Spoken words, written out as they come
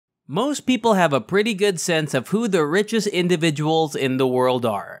Most people have a pretty good sense of who the richest individuals in the world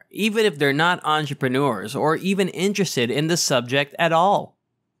are, even if they're not entrepreneurs or even interested in the subject at all.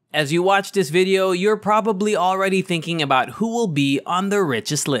 As you watch this video, you're probably already thinking about who will be on the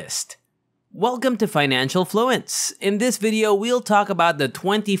richest list. Welcome to Financial Fluence. In this video, we'll talk about the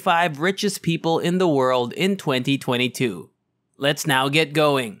 25 richest people in the world in 2022. Let's now get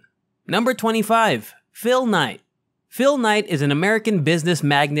going. Number 25, Phil Knight. Phil Knight is an American business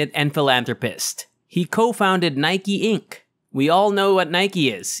magnate and philanthropist. He co-founded Nike Inc. We all know what Nike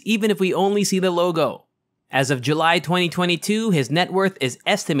is, even if we only see the logo. As of July 2022, his net worth is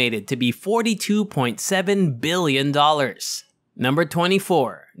estimated to be $42.7 billion. Number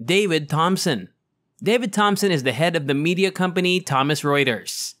 24, David Thompson. David Thompson is the head of the media company Thomson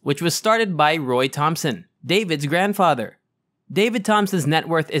Reuters, which was started by Roy Thomson, David's grandfather. David Thompson's net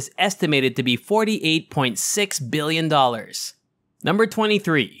worth is estimated to be $48.6 billion. Number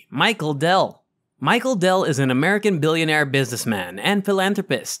 23, Michael Dell. Michael Dell is an American billionaire businessman and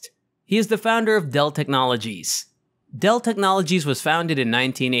philanthropist. He is the founder of Dell Technologies. Dell Technologies was founded in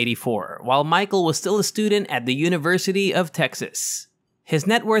 1984, while Michael was still a student at the University of Texas. His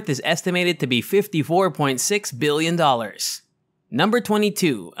net worth is estimated to be $54.6 billion. Number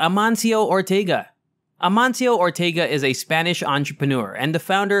 22, Amancio Ortega. Amancio Ortega is a Spanish entrepreneur and the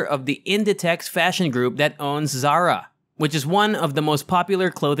founder of the Inditex fashion group that owns Zara, which is one of the most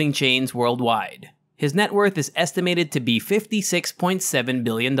popular clothing chains worldwide. His net worth is estimated to be $56.7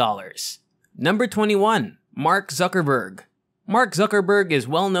 billion. Number 21, Mark Zuckerberg. Mark Zuckerberg is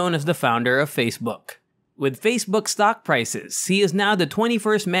well known as the founder of Facebook. With Facebook stock prices, he is now the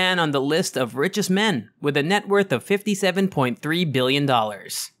 21st man on the list of richest men with a net worth of $57.3 billion.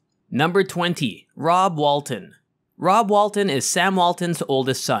 Number 20, Rob Walton. Rob Walton is Sam Walton's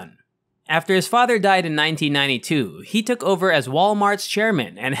oldest son. After his father died in 1992, he took over as Walmart's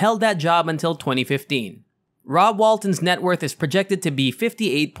chairman and held that job until 2015. Rob Walton's net worth is projected to be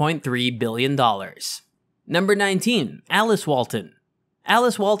 $58.3 billion. Number 19, Alice Walton.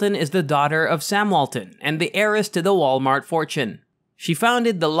 Alice Walton is the daughter of Sam Walton and the heiress to the Walmart fortune. She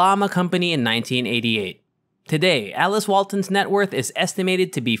founded the Llama Company in 1988. Today, Alice Walton's net worth is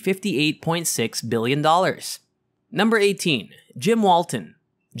estimated to be $58.6 billion. Number 18, Jim Walton.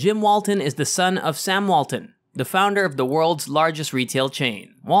 Jim Walton is the son of Sam Walton, the founder of the world's largest retail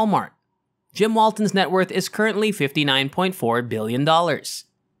chain, Walmart. Jim Walton's net worth is currently $59.4 billion.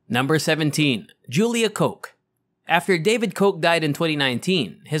 Number 17, Julia Koch. After David Koch died in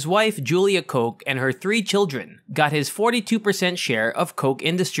 2019, his wife Julia Koch and her 3 children got his 42% share of Koch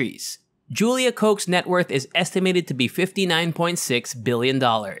Industries. Julia Koch's net worth is estimated to be $59.6 billion.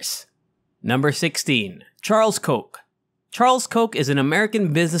 Number 16, Charles Koch. Charles Koch is an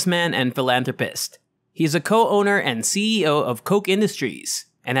American businessman and philanthropist. He is a co-owner and CEO of Koch Industries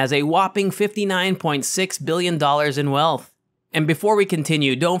and has a whopping $59.6 billion in wealth. And before we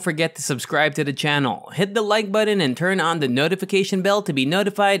continue, don't forget to subscribe to the channel, hit the like button and turn on the notification bell to be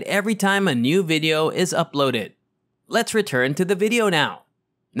notified every time a new video is uploaded. Let's return to the video now.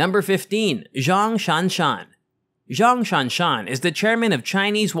 Number 15, Zhang Shanshan. Zhang Shanshan is the chairman of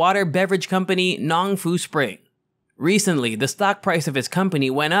Chinese water beverage company Nongfu Spring. Recently, the stock price of his company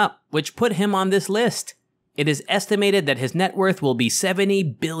went up, which put him on this list. It is estimated that his net worth will be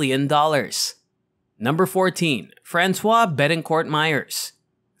 $70 billion. Number 14, Francois Bettencourt Myers.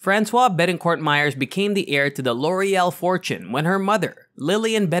 Francois Bettencourt Myers became the heir to the L'Oreal fortune when her mother,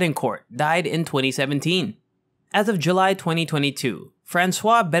 Lillian Bettencourt, died in 2017. As of July 2022,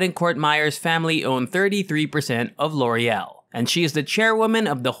 Francois Bettencourt Myers' family owned 33% of L'Oreal, and she is the chairwoman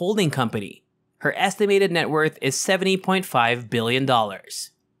of the holding company. Her estimated net worth is $70.5 billion.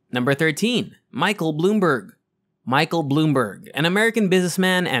 Number 13, Michael Bloomberg. Michael Bloomberg, an American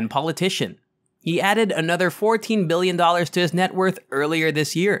businessman and politician. He added another $14 billion to his net worth earlier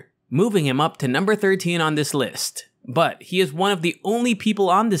this year, moving him up to number 13 on this list. But he is one of the only people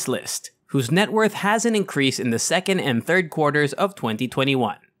on this list whose net worth hasn't increased in the second and third quarters of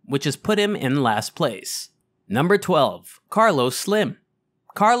 2021, which has put him in last place. Number 12, Carlos Slim.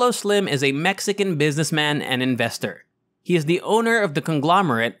 Carlos Slim is a Mexican businessman and investor. He is the owner of the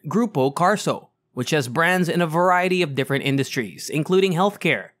conglomerate Grupo Carso, which has brands in a variety of different industries, including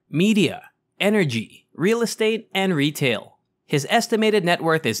healthcare, media, energy, real estate, and retail. His estimated net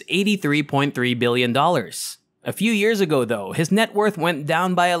worth is $83.3 billion. A few years ago, though, his net worth went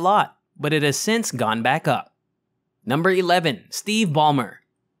down by a lot, but it has since gone back up. Number 11, Steve Ballmer.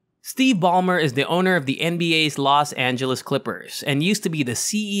 Steve Ballmer is the owner of the NBA's Los Angeles Clippers and used to be the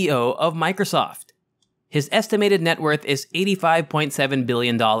CEO of Microsoft. His estimated net worth is $85.7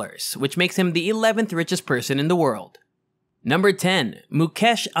 billion, which makes him the 11th richest person in the world. Number 10.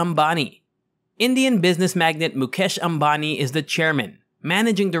 Mukesh Ambani. Indian business magnate Mukesh Ambani is the chairman,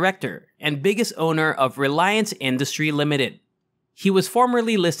 managing director, and biggest owner of Reliance Industries Limited. He was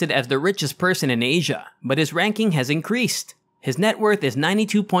formerly listed as the richest person in Asia, but his ranking has increased. His net worth is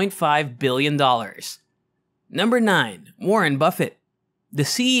 $92.5 billion. Number 9. Warren Buffett. The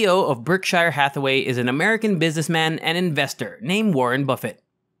CEO of Berkshire Hathaway is an American businessman and investor named Warren Buffett.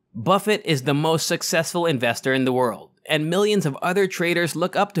 Buffett is the most successful investor in the world, and millions of other traders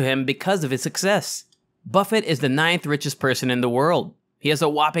look up to him because of his success. Buffett is the 9th richest person in the world. He has a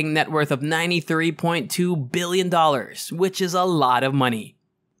whopping net worth of $93.2 billion, which is a lot of money.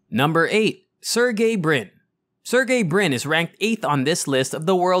 Number 8. Sergey Brin. Sergey Brin is ranked 8th on this list of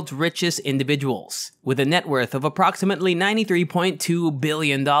the world's richest individuals, with a net worth of approximately $93.2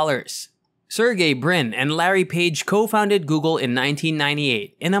 billion. Sergey Brin and Larry Page co-founded Google in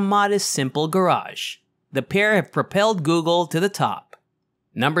 1998 in a modest, simple garage. The pair have propelled Google to the top.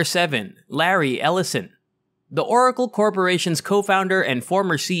 Number 7. Larry Ellison. The Oracle Corporation's co-founder and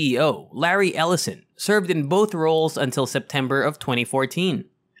former CEO, Larry Ellison, served in both roles until September of 2014.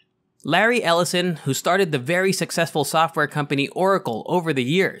 Larry Ellison, who started the very successful software company Oracle over the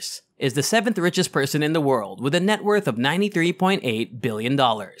years, is the 7th richest person in the world with a net worth of $93.8 billion.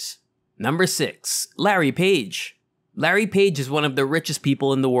 Number 6. Larry Page. Larry Page is one of the richest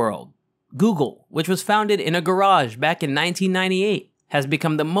people in the world. Google, which was founded in a garage back in 1998, has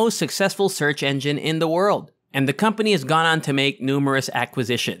become the most successful search engine in the world, and the company has gone on to make numerous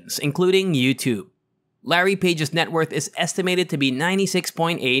acquisitions, including YouTube. Larry Page's net worth is estimated to be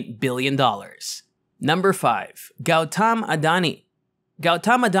 $96.8 billion. Number 5. Gautam Adani.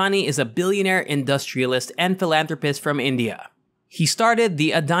 Gautam Adani is a billionaire industrialist and philanthropist from India. He started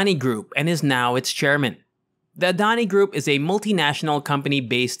the Adani Group and is now its chairman. The Adani Group is a multinational company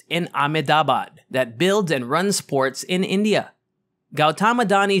based in Ahmedabad that builds and runs sports in India. Gautam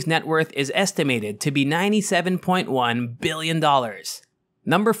Adani's net worth is estimated to be $97.1 billion.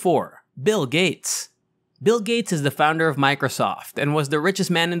 Number 4. Bill Gates. Bill Gates is the founder of Microsoft and was the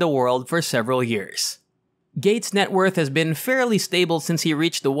richest man in the world for several years. Gates' net worth has been fairly stable since he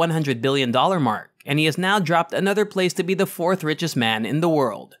reached the $100 billion mark, and he has now dropped another place to be the 4th richest man in the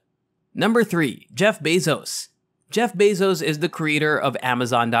world. Number 3. Jeff Bezos. Jeff Bezos is the creator of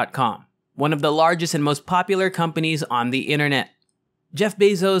Amazon.com, one of the largest and most popular companies on the internet. Jeff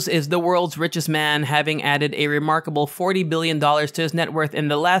Bezos is the world's richest man, having added a remarkable $40 billion to his net worth in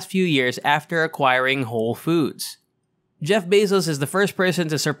the last few years after acquiring Whole Foods. Jeff Bezos is the first person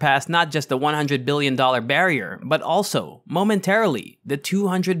to surpass not just the $100 billion barrier, but also, momentarily, the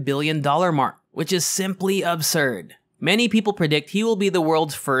 $200 billion mark, which is simply absurd. Many people predict he will be the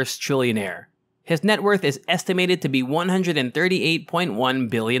world's first trillionaire. His net worth is estimated to be $138.1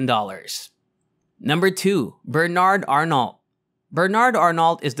 billion. Number 2. Bernard Arnault. Bernard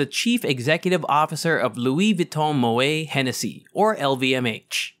Arnault is the Chief Executive Officer of Louis Vuitton Moet Hennessy, or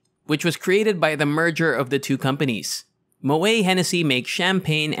LVMH, which was created by the merger of the two companies. Moet Hennessy makes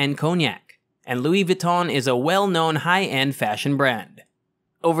champagne and cognac, and Louis Vuitton is a well-known high-end fashion brand.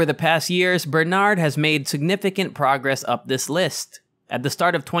 Over the past years, Bernard has made significant progress up this list. At the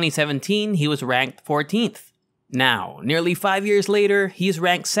start of 2017, he was ranked 14th. Now, nearly 5 years later, he's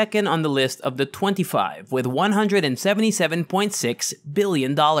ranked 2nd on the list of the 25 with $177.6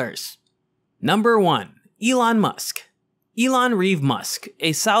 billion. Number 1. Elon Musk. Elon Reeve Musk,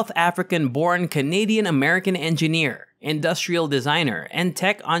 a South African-born Canadian-American engineer, industrial designer, and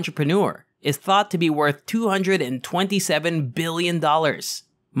tech entrepreneur, is thought to be worth $227 billion.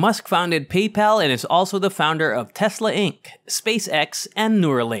 Musk founded PayPal and is also the founder of Tesla Inc., SpaceX, and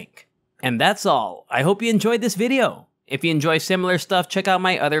Neuralink. And that's all. I hope you enjoyed this video. If you enjoy similar stuff, check out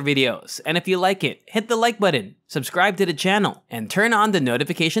my other videos. And if you like it, hit the like button, subscribe to the channel, and turn on the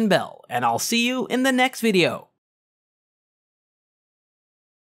notification bell. And I'll see you in the next video.